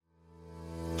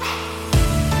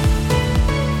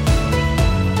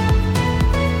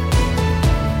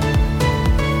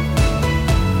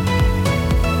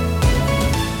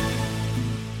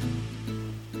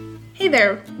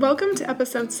there! Welcome to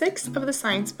episode 6 of The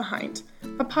Science Behind,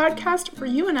 a podcast where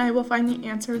you and I will find the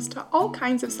answers to all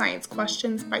kinds of science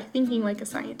questions by thinking like a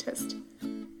scientist.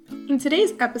 In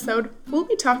today's episode, we'll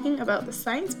be talking about the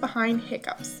science behind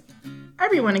hiccups.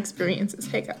 Everyone experiences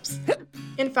hiccups.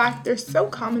 In fact, they're so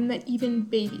common that even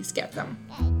babies get them.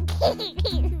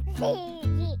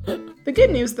 The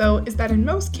good news, though, is that in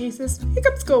most cases,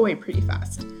 hiccups go away pretty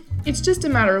fast. It's just a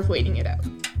matter of waiting it out.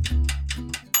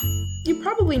 You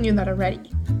probably knew that already,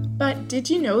 but did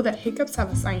you know that hiccups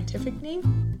have a scientific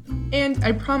name? And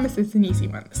I promise it's an easy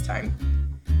one this time.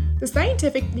 The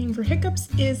scientific name for hiccups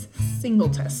is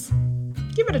singultus.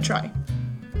 Give it a try.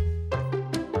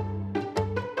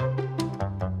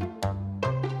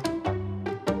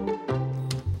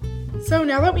 So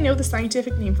now that we know the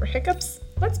scientific name for hiccups,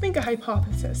 let's make a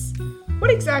hypothesis. What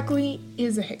exactly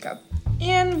is a hiccup?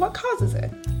 And what causes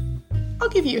it? I'll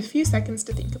give you a few seconds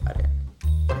to think about it.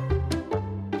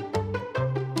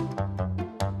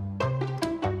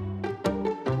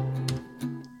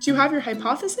 Do you have your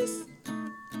hypothesis?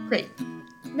 Great.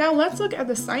 Now let's look at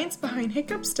the science behind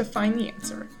hiccups to find the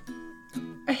answer.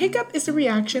 A hiccup is a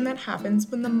reaction that happens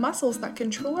when the muscles that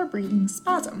control our breathing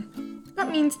spasm. That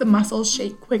means the muscles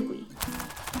shake quickly.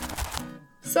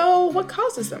 So what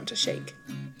causes them to shake?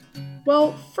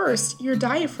 Well, first, your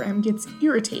diaphragm gets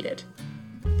irritated.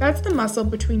 That's the muscle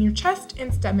between your chest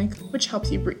and stomach which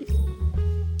helps you breathe.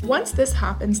 Once this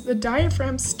happens, the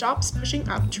diaphragm stops pushing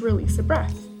up to release a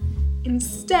breath.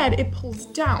 Instead, it pulls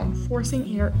down,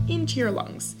 forcing air into your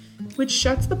lungs, which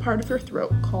shuts the part of your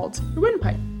throat called your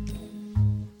windpipe.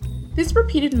 This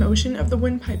repeated motion of the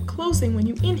windpipe closing when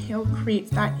you inhale creates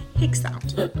that hic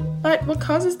sound. But what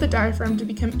causes the diaphragm to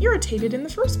become irritated in the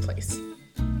first place?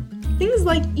 Things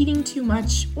like eating too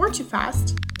much or too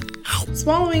fast,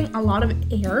 swallowing a lot of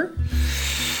air,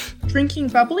 drinking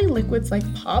bubbly liquids like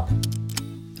pop,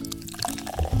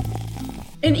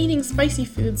 and eating spicy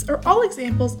foods are all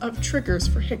examples of triggers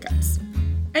for hiccups.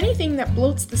 Anything that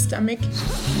bloats the stomach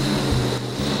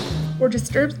or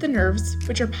disturbs the nerves,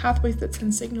 which are pathways that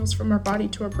send signals from our body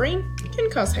to our brain, can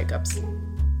cause hiccups.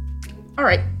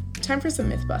 Alright, time for some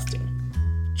myth busting.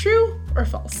 True or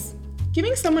false?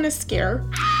 Giving someone a scare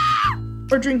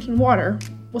or drinking water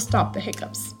will stop the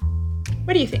hiccups.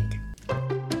 What do you think?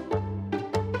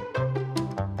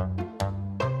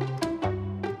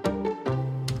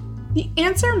 The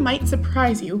answer might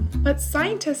surprise you, but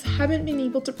scientists haven't been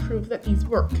able to prove that these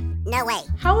work. No way.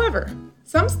 However,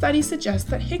 some studies suggest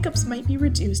that hiccups might be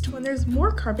reduced when there's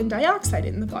more carbon dioxide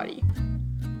in the body.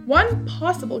 One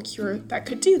possible cure that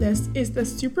could do this is the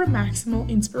supramaximal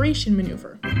inspiration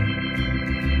maneuver.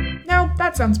 Now,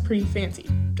 that sounds pretty fancy,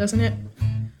 doesn't it?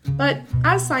 But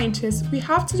as scientists, we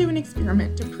have to do an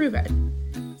experiment to prove it.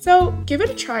 So give it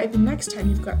a try the next time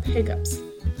you've got the hiccups.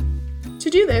 To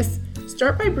do this,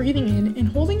 start by breathing in and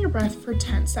holding your breath for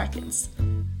 10 seconds.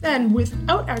 Then,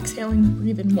 without exhaling,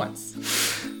 breathe in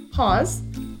once. Pause,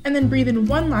 and then breathe in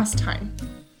one last time.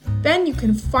 Then you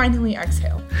can finally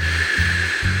exhale.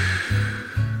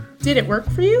 Did it work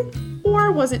for you?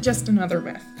 Or was it just another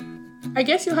myth? I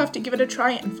guess you'll have to give it a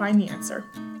try and find the answer.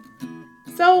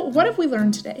 So, what have we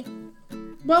learned today?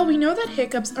 Well, we know that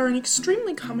hiccups are an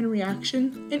extremely common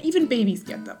reaction, and even babies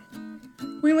get them.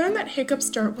 We learned that hiccups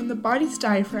start when the body's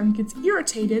diaphragm gets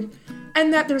irritated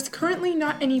and that there's currently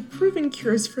not any proven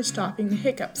cures for stopping the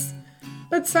hiccups.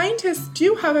 But scientists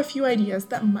do have a few ideas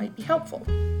that might be helpful.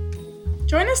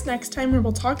 Join us next time where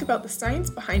we'll talk about the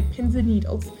science behind pins and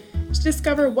needles to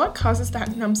discover what causes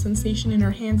that numb sensation in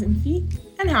our hands and feet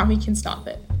and how we can stop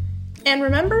it. And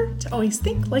remember to always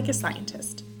think like a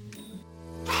scientist.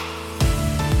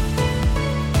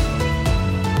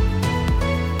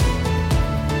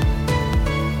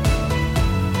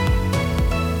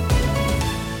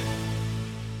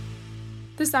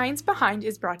 The Science Behind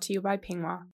is brought to you by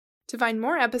Pinghua. To find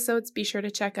more episodes, be sure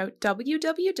to check out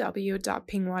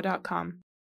www.pinghua.com.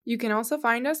 You can also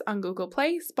find us on Google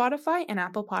Play, Spotify, and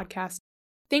Apple Podcasts.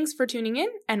 Thanks for tuning in,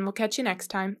 and we'll catch you next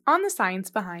time on The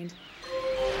Science Behind.